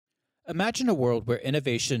Imagine a world where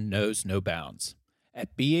innovation knows no bounds.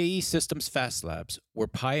 At BAE Systems Fast Labs, we're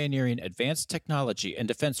pioneering advanced technology and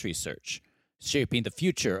defense research, shaping the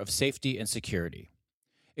future of safety and security.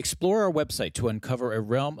 Explore our website to uncover a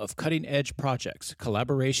realm of cutting-edge projects,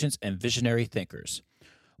 collaborations, and visionary thinkers.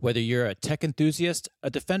 Whether you're a tech enthusiast, a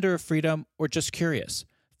defender of freedom, or just curious,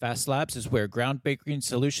 Fast Labs is where groundbreaking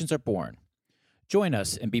solutions are born. Join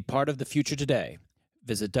us and be part of the future today.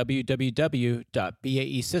 Visit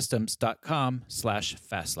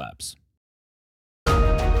www.baesystems.com/fastlabs.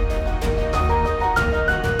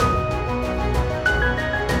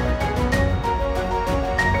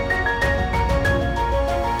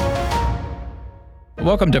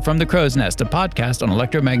 Welcome to From the Crow's Nest, a podcast on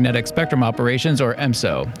electromagnetic spectrum operations, or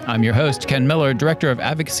EMSO. I'm your host, Ken Miller, Director of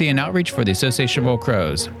Advocacy and Outreach for the Association of World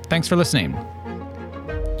Crows. Thanks for listening.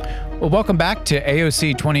 Well, welcome back to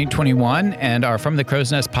AOC 2021 and our From the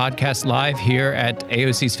Crow's Nest podcast live here at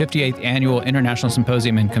AOC's 58th Annual International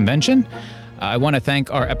Symposium and Convention. I want to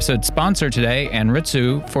thank our episode sponsor today,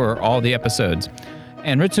 Anritsu, for all the episodes.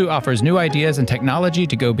 Anritsu offers new ideas and technology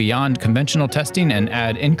to go beyond conventional testing and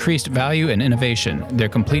add increased value and innovation. Their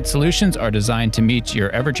complete solutions are designed to meet your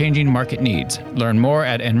ever-changing market needs. Learn more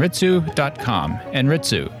at anritsu.com.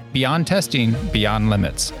 Anritsu, beyond testing, beyond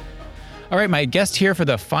limits. All right, my guest here for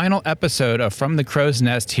the final episode of From the Crow's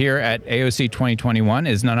Nest here at AOC 2021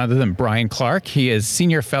 is none other than Brian Clark. He is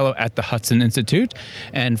Senior Fellow at the Hudson Institute.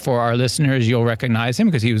 And for our listeners, you'll recognize him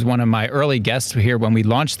because he was one of my early guests here when we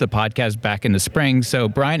launched the podcast back in the spring. So,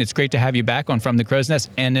 Brian, it's great to have you back on From the Crow's Nest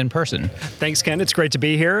and in person. Thanks, Ken. It's great to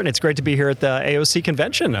be here, and it's great to be here at the AOC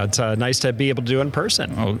convention. It's nice to be able to do it in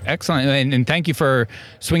person. Oh, excellent. And thank you for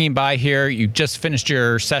swinging by here. You just finished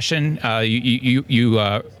your session.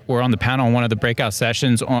 You were on the panel on one of the breakout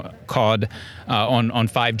sessions called on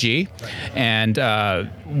 5G, and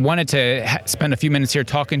wanted to spend a few minutes here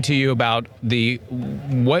talking to you about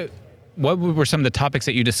what were some of the topics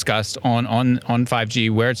that you discussed on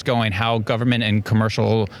 5G, where it's going, how government and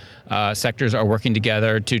commercial sectors are working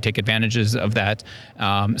together to take advantages of that.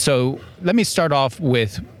 So let me start off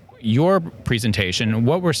with your presentation.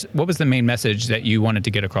 What was the main message that you wanted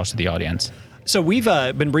to get across to the audience? So we've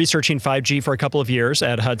been researching 5G for a couple of years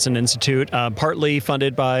at Hudson Institute, partly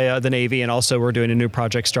funded by the Navy, and also we're doing a new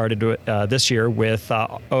project started this year with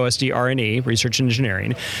OSD R&E, Research and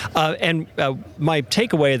Engineering. And my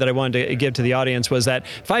takeaway that I wanted to give to the audience was that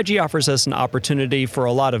 5G offers us an opportunity for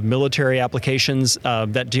a lot of military applications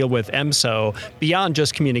that deal with EMSO beyond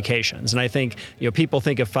just communications. And I think people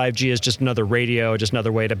think of 5G as just another radio, just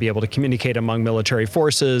another way to be able to communicate among military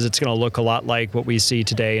forces. It's going to look a lot like what we see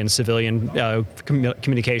today in civilian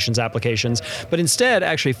communications applications. But instead,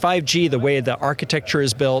 actually, 5G, the way the architecture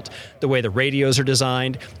is built, the way the radios are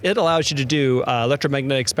designed, it allows you to do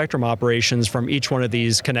electromagnetic spectrum operations from each one of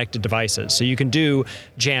these connected devices. So you can do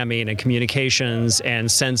jamming and communications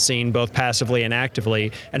and sensing both passively and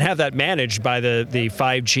actively, and have that managed by the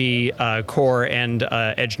 5G core and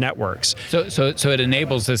edge networks. So it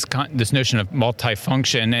enables this notion of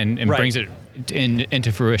multifunction and right. Brings it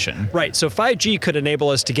into fruition. Right. So 5G could enable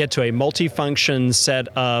us to get to a multifunction set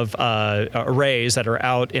of arrays that are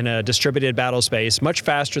out in a distributed battle space much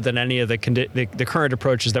faster than any of the current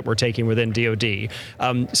approaches that we're taking within DoD.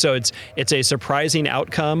 So it's a surprising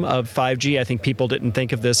outcome of 5G. I think people didn't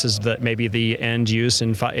think of this as maybe the end use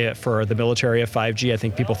for the military of 5G. I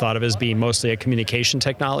think people thought of it as being mostly a communication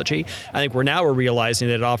technology. I think we're realizing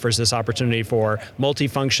that it offers this opportunity for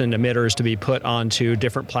multifunction emitters to be put onto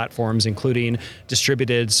different platforms, including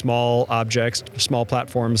distributed small objects, small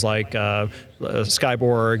platforms like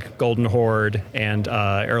Skyborg, Golden Horde, and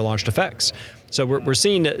air-launched effects. So we're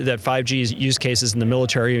seeing that 5G's use cases in the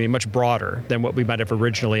military are much broader than what we might have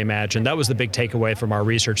originally imagined. That was the big takeaway from our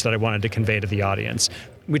research that I wanted to convey to the audience.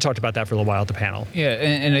 We talked about that for a little while at the panel. Yeah,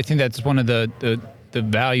 and I think that's one of the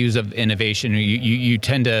values of innovation. You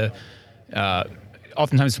tend to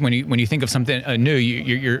oftentimes when you think of something new,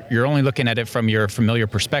 you're only looking at it from your familiar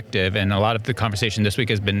perspective, and a lot of the conversation this week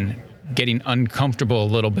has been getting uncomfortable a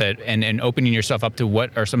little bit and opening yourself up to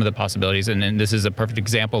what are some of the possibilities. And this is a perfect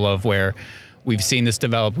example of where we've seen this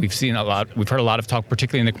develop. We've heard a lot of talk,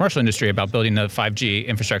 particularly in the commercial industry, about building the 5G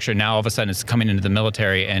infrastructure. Now all of a sudden it's coming into the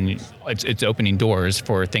military, and it's opening doors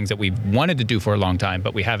for things that we've wanted to do for a long time,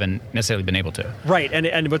 but we haven't necessarily been able to. Right,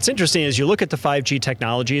 and what's interesting is you look at the 5G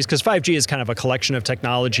technologies, because 5G is kind of a collection of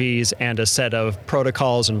technologies and a set of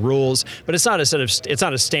protocols and rules, but it's not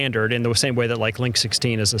a standard in the same way that like Link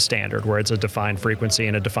 16 is a standard, where it's a defined frequency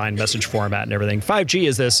and a defined message format and everything. 5G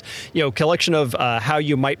is this collection of how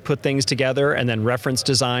you might put things together together, and then reference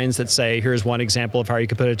designs that say, here's one example of how you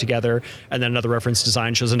could put it together, and then another reference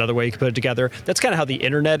design shows another way you could put it together. That's kind of how the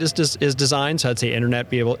internet is designed. So I'd say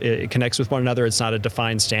internet it connects with one another. It's not a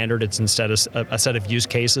defined standard. It's instead a set of use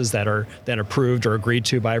cases that are then approved or agreed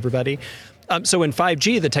to by everybody. So in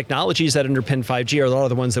 5G, the technologies that underpin 5G are a lot of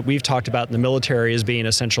the ones that we've talked about in the military as being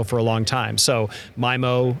essential for a long time. So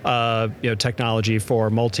MIMO, technology for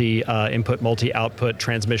multi-input, multi-output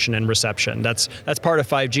transmission and reception. That's part of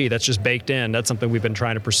 5G. That's just baked in. That's something we've been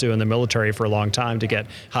trying to pursue in the military for a long time to get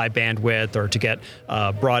high bandwidth or to get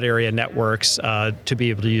broad area networks to be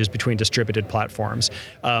able to use between distributed platforms.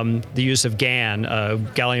 The use of GaN,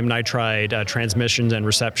 gallium nitride transmissions and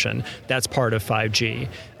reception. That's part of 5G.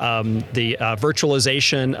 The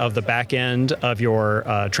virtualization of the back end of your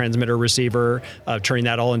transmitter receiver, turning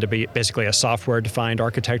that all into basically a software-defined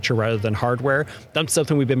architecture rather than hardware. That's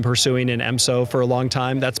something we've been pursuing in EMSO for a long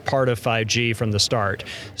time. That's part of 5G from the start.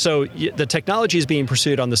 So the technologies being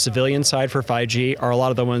pursued on the civilian side for 5G are a lot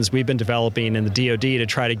of the ones we've been developing in the DoD to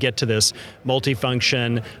try to get to this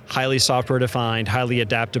multifunction, highly software-defined, highly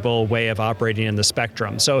adaptable way of operating in the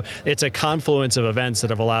spectrum. So it's a confluence of events that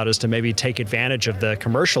have allowed us to maybe take advantage of the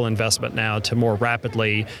commercial investment now to more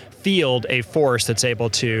rapidly field a force that's able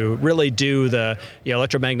to really do the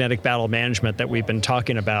electromagnetic battle management that we've been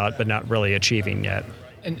talking about, but not really achieving yet.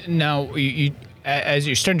 And now, as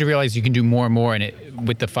you're starting to realize you can do more and more in it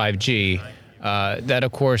with the 5G, that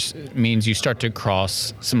of course means you start to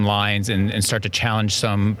cross some lines and start to challenge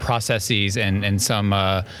some processes and some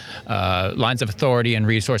lines of authority and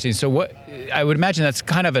resourcing. So what I would imagine that's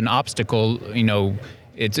kind of an obstacle,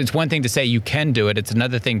 It's one thing to say you can do it. It's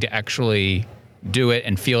another thing to actually do it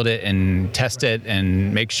and field it and test it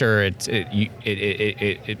and make sure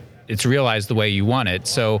it's realized the way you want it.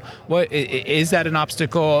 So, what is that an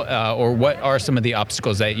obstacle, or what are some of the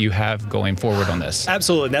obstacles that you have going forward on this?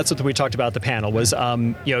 Absolutely, and that's what we talked about at the panel. Was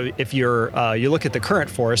if you look at the current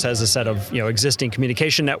force as a set of existing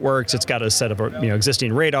communication networks, it's got a set of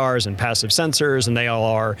existing radars and passive sensors, and they all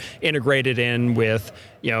are integrated in with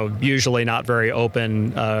usually not very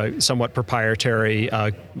open, somewhat proprietary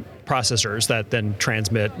processors that then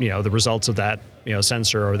transmit the results of that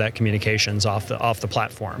sensor or that communications off the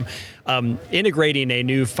platform. Integrating a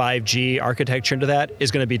new 5G architecture into that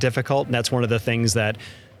is going to be difficult, and that's one of the things that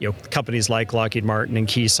companies like Lockheed Martin and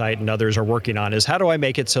Keysight and others are working on, is how do I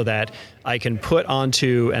make it so that I can put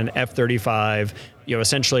onto an F-35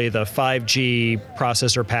 essentially the 5G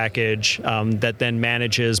processor package that then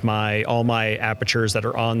manages all my apertures that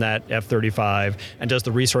are on that F-35 and does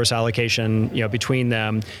the resource allocation between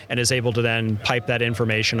them, and is able to then pipe that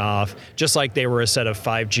information off just like they were a set of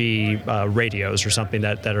 5G radios or something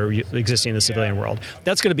that are existing in the civilian world.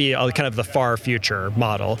 That's going to be kind of the far future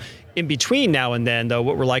model. In between now and then, though,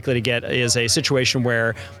 what we're likely to get is a situation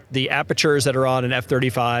where the apertures that are on an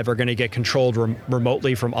F-35 are going to get controlled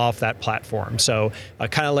remotely from off that platform. So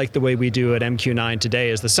kind of like the way we do at MQ-9 today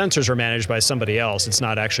is the sensors are managed by somebody else. It's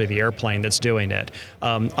not actually the airplane that's doing it.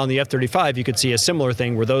 On the F-35, you could see a similar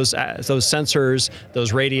thing where those sensors,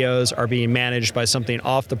 those radios are being managed by something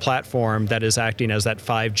off the platform that is acting as that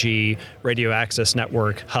 5G radio access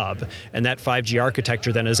network hub. And that 5G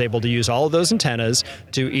architecture then is able to use all of those antennas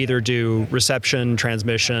to either do reception,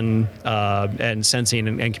 transmission, and sensing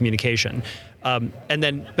and communication. And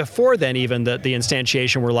then before then, even the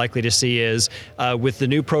instantiation we're likely to see is with the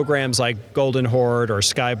new programs like Golden Horde or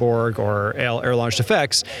Skyborg or Air-Launched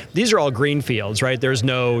Effects, these are all green fields, right? There's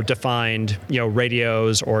no defined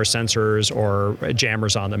radios or sensors or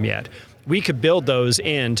jammers on them yet. We could build those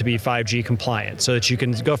in to be 5G compliant so that you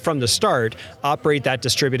can go from the start, operate that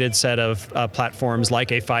distributed set of platforms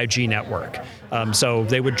like a 5G network. So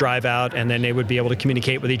they would drive out and then they would be able to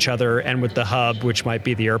communicate with each other and with the hub, which might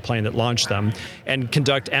be the airplane that launched them, and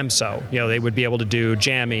conduct EMSO. They would be able to do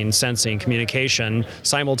jamming, sensing, communication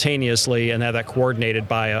simultaneously and have that coordinated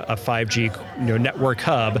by a 5G network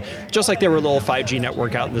hub, just like they were a little 5G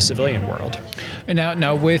network out in the civilian world. And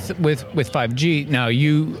now with 5G, now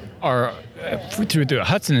you are through the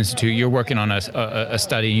Hudson Institute. You're working on a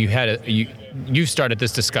study. You started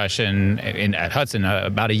this discussion at Hudson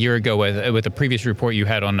about a year ago with a previous report you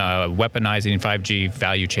had on weaponizing 5G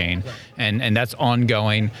value chain, and that's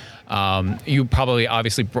ongoing. You probably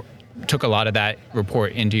obviously took a lot of that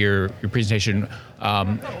report into your presentation.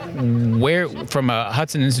 Where, from a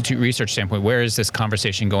Hudson Institute research standpoint, where is this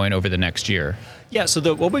conversation going over the next year? Yeah, so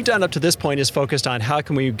what we've done up to this point is focused on how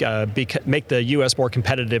can we make the U.S. more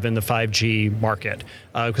competitive in the 5G market.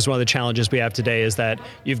 Because one of the challenges we have today is that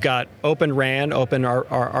you've got open RAN, open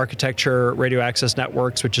architecture radio access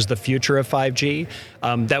networks, which is the future of 5G.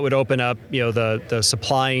 That would open up, the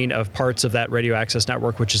supplying of parts of that radio access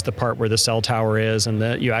network, which is the part where the cell tower is,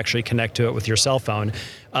 and you actually connect to it with your cell phone.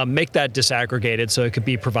 Make that disaggregated so it could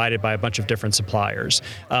be provided by a bunch of different suppliers.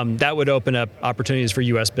 That would open up opportunities for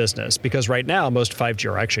U.S. business, because right now most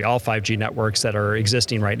 5G, or actually all 5G networks that are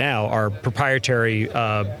existing right now, are proprietary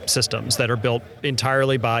systems that are built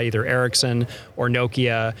entirely by either Ericsson or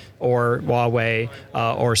Nokia or Huawei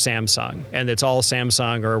or Samsung. And it's all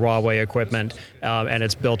Samsung or Huawei equipment, and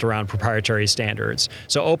it's built around proprietary standards.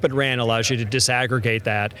 So Open RAN allows you to disaggregate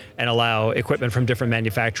that and allow equipment from different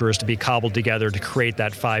manufacturers to be cobbled together to create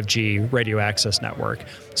that 5G radio access network.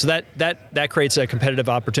 So that creates a competitive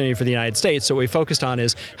opportunity for the United States. So what we focused on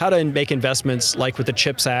is how to make investments like with the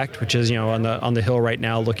CHIPS Act, which is on the Hill right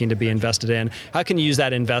now looking to be invested in. How can you use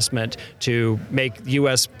that investment to make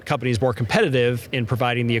U.S. companies more competitive in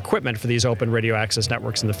providing the equipment for these open radio access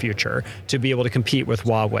networks in the future to be able to compete with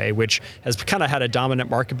Huawei, which has kind of had a dominant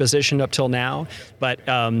market position up till now, but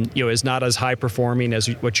is not as high performing as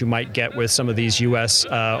what you might get with some of these U.S.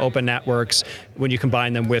 open networks when you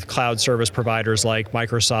combine them with cloud service providers like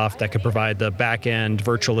Microsoft that could provide the back-end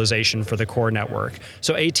virtualization for the core network.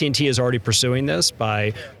 So AT&T is already pursuing this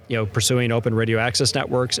by pursuing open radio access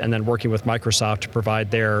networks and then working with Microsoft to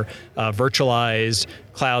provide their virtualized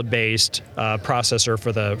cloud-based processor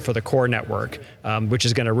for the core network, which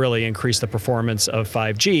is going to really increase the performance of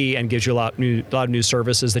 5G and gives you a lot of new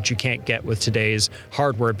services that you can't get with today's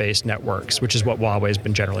hardware-based networks, which is what Huawei's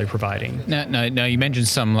been generally providing. Now you mentioned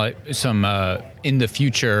some in the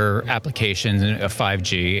future applications of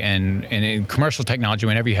 5G and in commercial technology.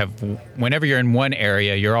 Whenever you're in one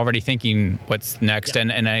area, you're already thinking what's next, yeah.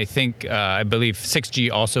 and I think I believe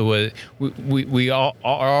 6G also was. We all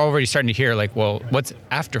are already starting to hear what's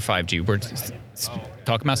after 5G? We're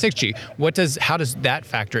talking about 6G. How does that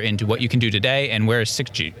factor into what you can do today, and where is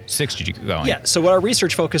 6G going? Yeah, so what our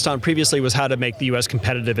research focused on previously was how to make the U.S.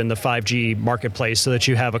 competitive in the 5G marketplace so that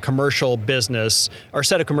you have a commercial business, or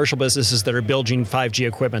set of commercial businesses that are building 5G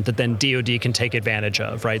equipment that then DoD can take advantage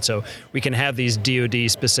of, right? So we can have these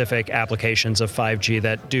DoD-specific applications of 5G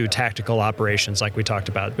that do tactical operations like we talked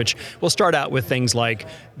about, which will start out with things like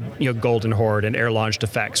Golden Horde and air-launched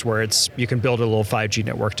effects, where you can build a little 5G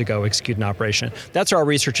network to go execute an operation. That's where our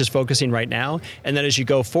research is focusing right now. And then as you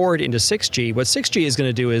go forward into 6G, what 6G is going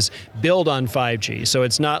to do is build on 5G. So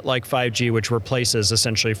it's not like 5G, which replaces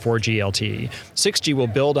essentially 4G LTE. 6G will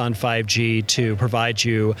build on 5G to provide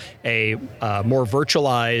you a more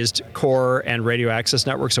virtualized core and radio access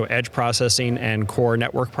network, so edge processing and core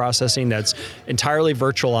network processing that's entirely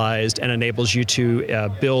virtualized and enables you to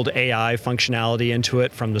build AI functionality into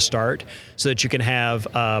it from the start so that you can have,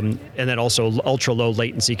 and then also ultra low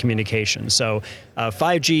latency communication. So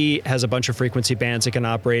 5G has a bunch of frequency bands it can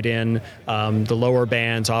operate in. The lower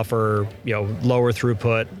bands offer lower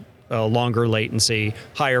throughput, longer latency.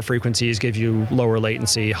 Higher frequencies give you lower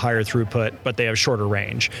latency, higher throughput, but they have shorter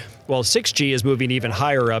range. Well, 6G is moving even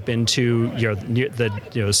higher up into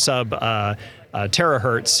the sub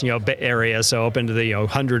terahertz area, so up into the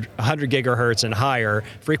 100 gigahertz and higher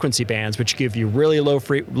frequency bands, which give you really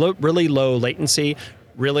low latency,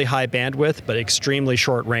 really high bandwidth, but extremely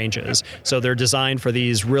short ranges. So they're designed for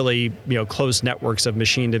these really close networks of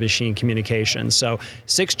machine-to-machine communication. So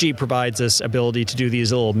 6G provides this ability to do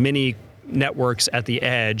these little mini networks at the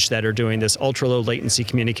edge that are doing this ultra low latency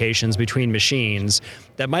communications between machines.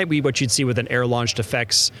 That might be what you'd see with an air-launched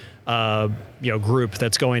effects group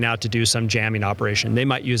that's going out to do some jamming operation. They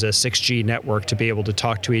might use a 6G network to be able to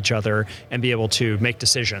talk to each other and be able to make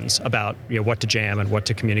decisions about what to jam and what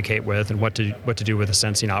to communicate with and what to do with a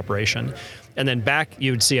sensing operation. And then back,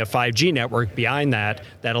 you would see a 5G network behind that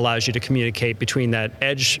allows you to communicate between that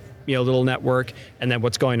edge little network and then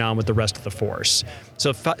what's going on with the rest of the force.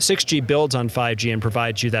 So 6G builds on 5G and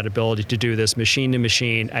provides you that ability to do this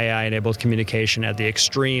machine-to-machine AI-enabled communication at the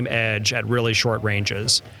extreme edge at really short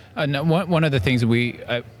ranges. Now, one of the things we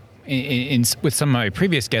with some of my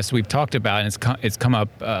previous guests we've talked about, and it's come up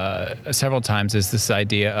several times, is this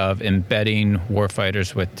idea of embedding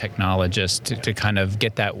warfighters with technologists to kind of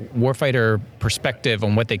get that warfighter perspective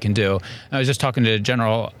on what they can do. I was just talking to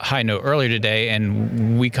General High Note earlier today,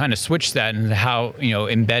 and we kind of switched that into how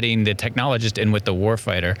embedding the technologist in with the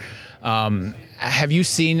warfighter. Have you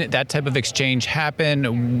seen that type of exchange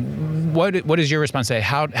happen? What is your response to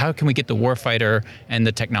how can we get the warfighter and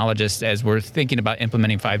the technologists, as we're thinking about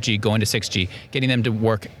implementing 5G, going to 6G, getting them to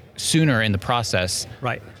work sooner in the process,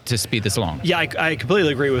 right, to speed this along? Yeah, I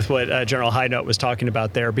completely agree with what General Highnote was talking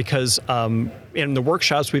about there, because in the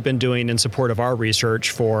workshops we've been doing in support of our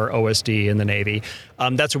research for OSD in the Navy,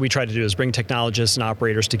 that's what we try to do, is bring technologists and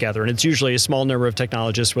operators together. And it's usually a small number of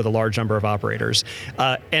technologists with a large number of operators.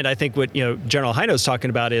 And I think what General Highnote's talking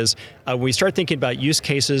about is when we start thinking about use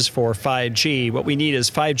cases for 5G, what we need is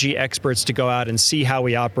 5G experts to go out and see how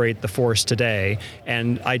we operate the force today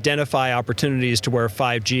and identify opportunities to where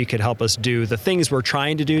 5G could help us do the things we're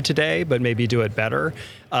trying to do today, but maybe do it better.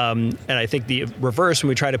 And I think the reverse, when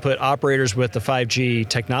we try to put operators with the 5G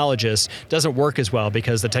technologists, doesn't work as well,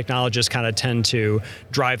 because the technologists kind of tend to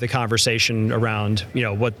drive the conversation around,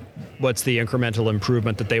 what's the incremental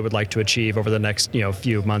improvement that they would like to achieve over the next,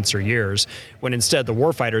 few months or years, when instead the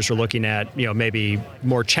warfighters are looking at, maybe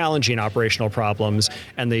more challenging operational problems,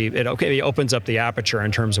 and it opens up the aperture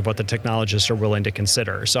in terms of what the technologists are willing to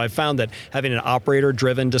consider. So I've found that having an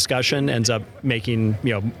operator-driven discussion ends up making,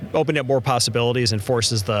 opening up more possibilities and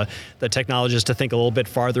forces the technologists to think a little bit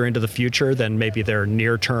farther into the future than maybe their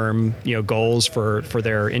near-term, goals for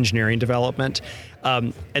their engineering development.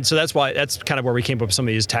 And so that's kind of where we came up with some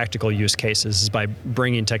of these tactical use cases, is by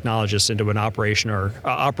bringing technologists into an operation or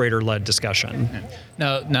operator-led discussion.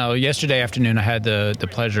 Now, yesterday afternoon, I had the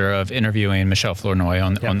pleasure of interviewing Michelle Flournoy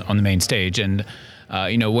on the main stage, and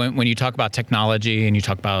when you talk about technology and you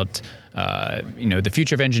talk about the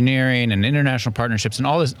future of engineering and international partnerships and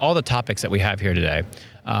all the topics that we have here today,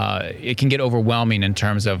 it can get overwhelming in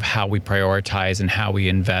terms of how we prioritize and how we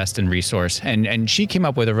invest in resource. And she came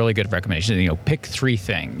up with a really good recommendation. Pick 3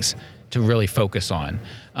 things to really focus on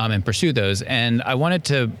and pursue those. And I wanted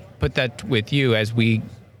to put that with you as we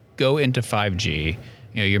go into 5G.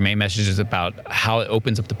 Your main message is about how it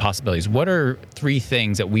opens up the possibilities. What are 3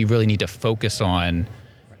 things that we really need to focus on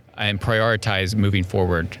and prioritize moving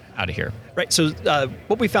forward out of here? Right. So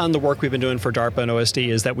what we found in the work we've been doing for DARPA and OSD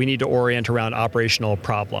is that we need to orient around operational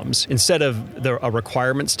problems. Instead of a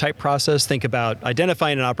requirements type process, think about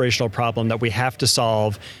identifying an operational problem that we have to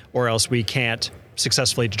solve, or else we can't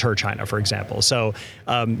successfully deter China, for example. So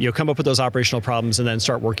come up with those operational problems and then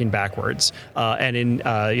start working backwards. And in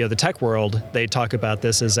the tech world, they talk about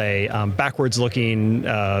this as a backwards-looking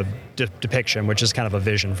depiction, which is kind of a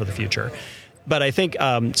vision for the future. But I think,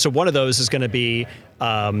 so one of those is going to be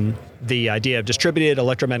the idea of distributed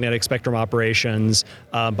electromagnetic spectrum operations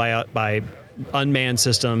by unmanned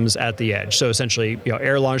systems at the edge. So essentially,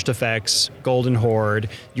 air-launched effects, Golden Horde.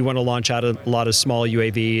 You want to launch out a lot of small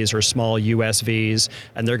UAVs or small USVs,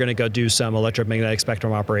 and they're going to go do some electromagnetic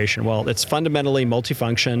spectrum operation. Well, it's fundamentally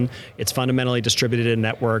multifunction. It's fundamentally distributed and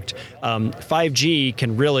networked. 5G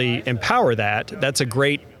can really empower that. That's a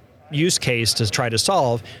great use case to try to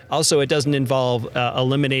solve. Also, it doesn't involve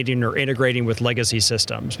eliminating or integrating with legacy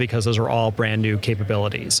systems, because those are all brand new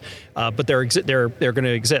capabilities. But they're going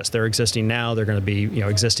to exist. They're existing now. They're going to be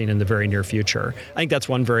existing in the very near future. I think that's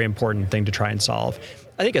one very important thing to try and solve.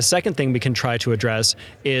 I think a second thing we can try to address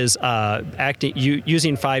is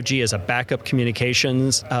using 5G as a backup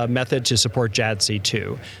communications method to support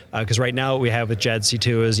JADC2. Because right now what we have with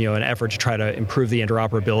JADC2 is an effort to try to improve the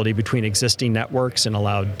interoperability between existing networks and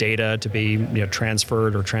allow data to be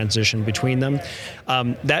transferred or transitioned between them.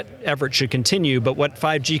 That effort should continue, but what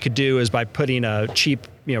 5G could do is, by putting a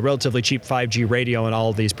relatively cheap 5G radio in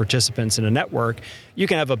all of these participants in a network, you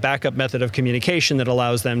can have a backup method of communication that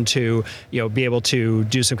allows them to, be able to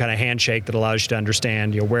do some kind of handshake that allows you to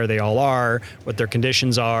understand, where they all are, what their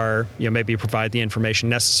conditions are, maybe provide the information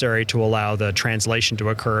necessary to allow the translation to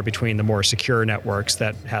occur between the more secure networks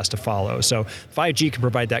that has to follow. So 5G can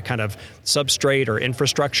provide that kind of substrate or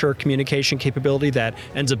infrastructure communication capability that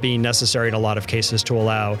ends up being necessary in a lot of cases to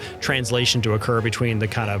allow translation to occur between the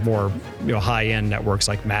kind of more, high-end networks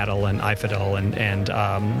like MADL and iFidel and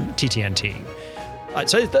TTNT.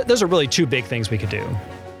 So those are really 2 big things we could do.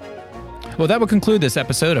 Well, that will conclude this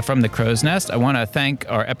episode of From the Crow's Nest. I want to thank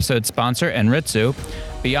our episode sponsor, Enritsu.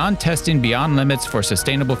 Beyond testing, beyond limits for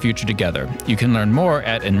sustainable future together. You can learn more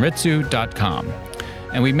at enritsu.com.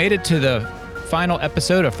 And we made it to the final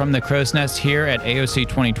episode of From the Crow's Nest here at AOC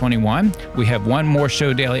 2021. We have one more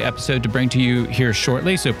Show Daily episode to bring to you here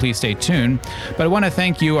shortly, so please stay tuned. But I want to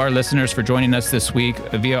thank you, our listeners, for joining us this week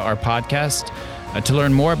via our podcast. To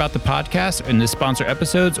learn more about the podcast and the sponsor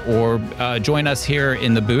episodes, or join us here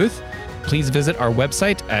in the booth, please visit our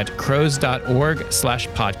website at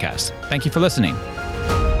crows.org/podcast. Thank you for listening.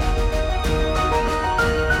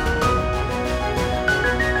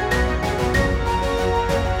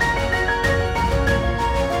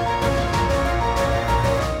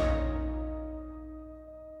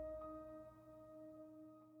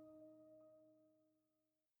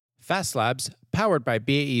 FAST Labs, powered by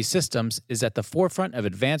BAE Systems, is at the forefront of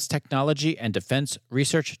advanced technology and defense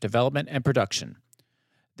research, development, and production.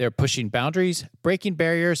 They're pushing boundaries, breaking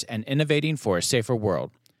barriers, and innovating for a safer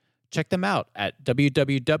world. Check them out at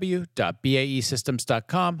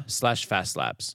www.baesystems.com/fastlabs.